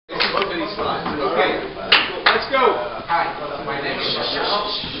Okay, let's go. Hi, my name is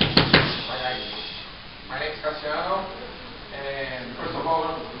Cassiano. My name is Cassiano, and first of all,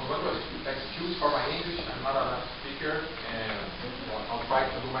 I'm going to excuse for my English. I'm not a native speaker, and I'll try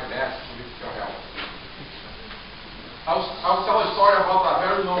to do my best with your help. I'll tell a story about a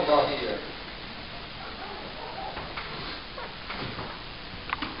very long guy here.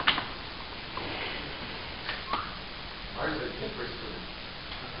 Where is it? First student.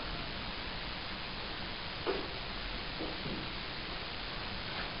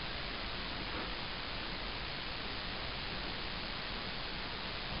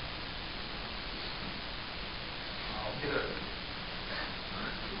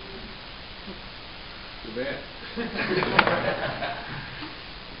 Too bad. I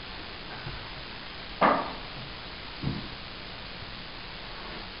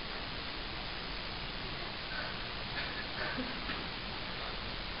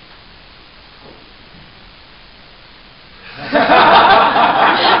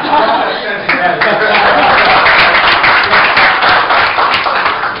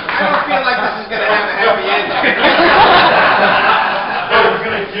don't feel like this is going to have a happy ending. It's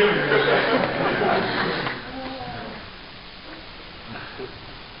going to kill you.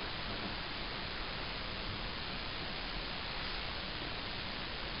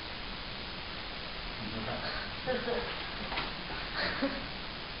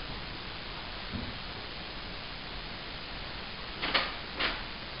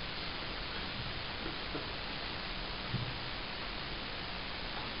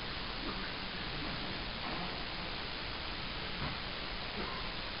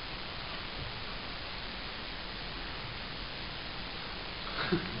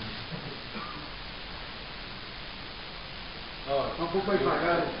 Um pouco mais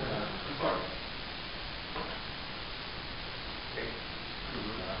devagar.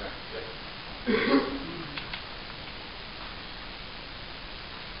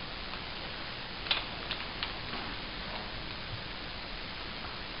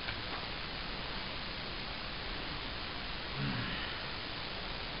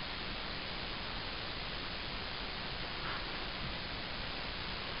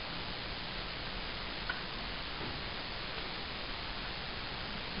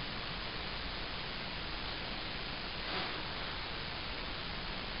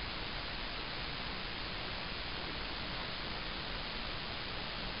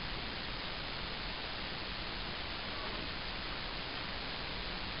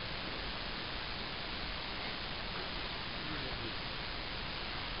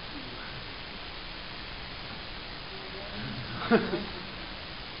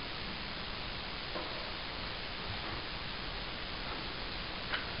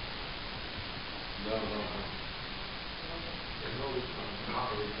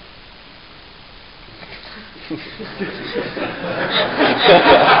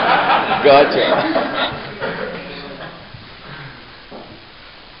 Gotcha.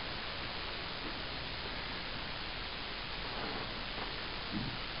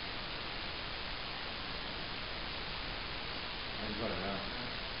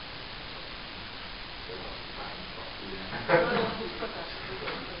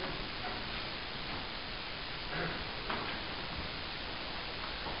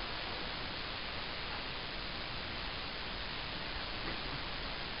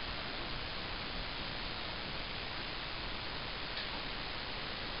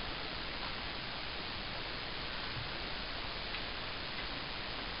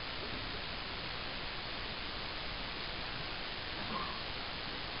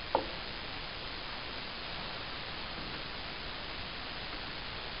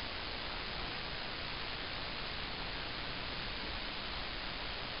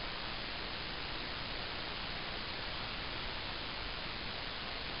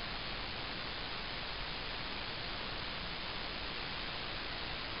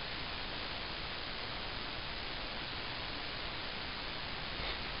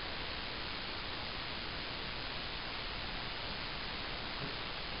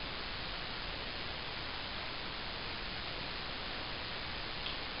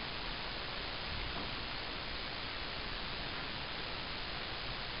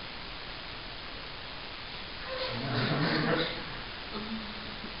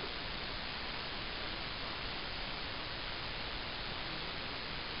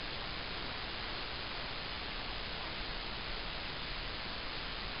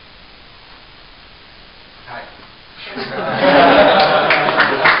 Hi.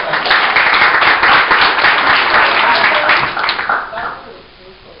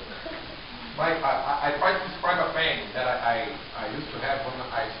 I tried to describe a pain that I used to have when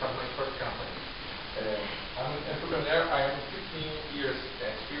I started my first there I have 15 years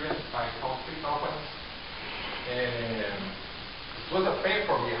experience. I found 3 companies, and it was a pain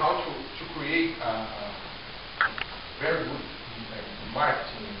for me how to create a very good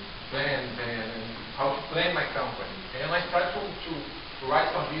marketing plan and how to plan my company. And I tried to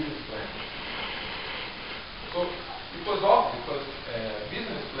write some business plan. So it was off because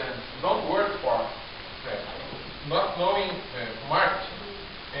business plans don't work for not knowing marketing.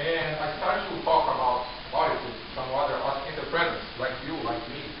 And I started to talk about it with some other entrepreneurs like you, like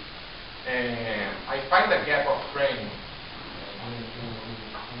me. And I find a gap of training in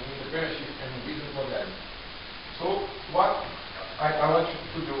entrepreneurship and business modeling. So what I want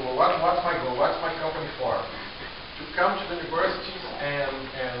to do, what's my goal, what's my company for? To come to the universities and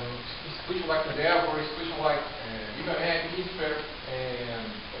institutions like Endeavor, institutions like IFPR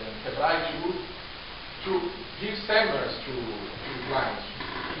and Sebrae to give seminars to clients,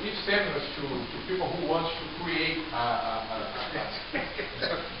 to give seminars to people who want to create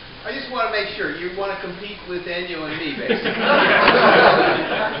I just want to make sure you want to compete with Enyo and me, basically.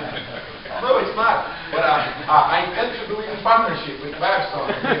 No, it's not. But I intend to do it in partnership with Babson,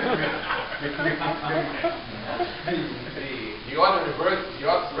 the other university, the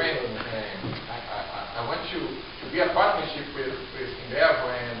other training. I want to be a partnership with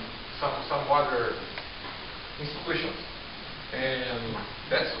Endeavor and some other institutions. And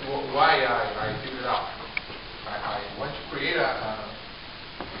that's why I figured out. I want to create a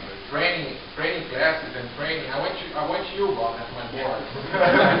training classes and training. I want you, Bob, as my board.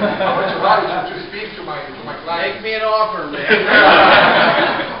 I want you to speak to my clients. Make me an offer, man.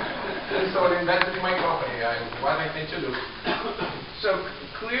 So then that's my company. What I intend to do. So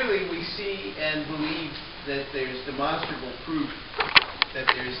clearly we see and believe that there's demonstrable proof that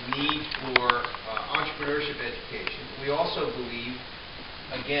there's need for entrepreneurship education. We also believe,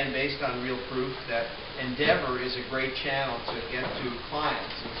 again, based on real proof, that Endeavor is a great channel to get to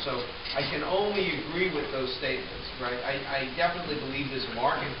clients. And so I can only agree with those statements, right? I definitely believe there's a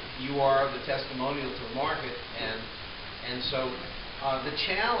market. You are the testimonial to the market. And so the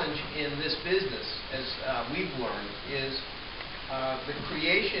challenge in this business, as we've learned, is the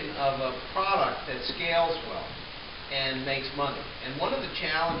creation of a product that scales well and makes money. And one of the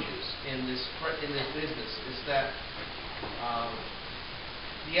challenges in this business is that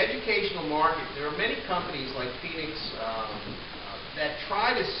the educational market, there are many companies like Phoenix that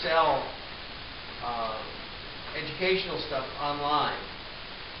try to sell educational stuff online,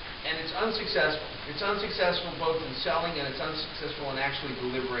 and it's unsuccessful. It's unsuccessful both in selling and it's unsuccessful in actually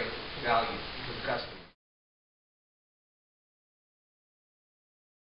delivering value to the customer.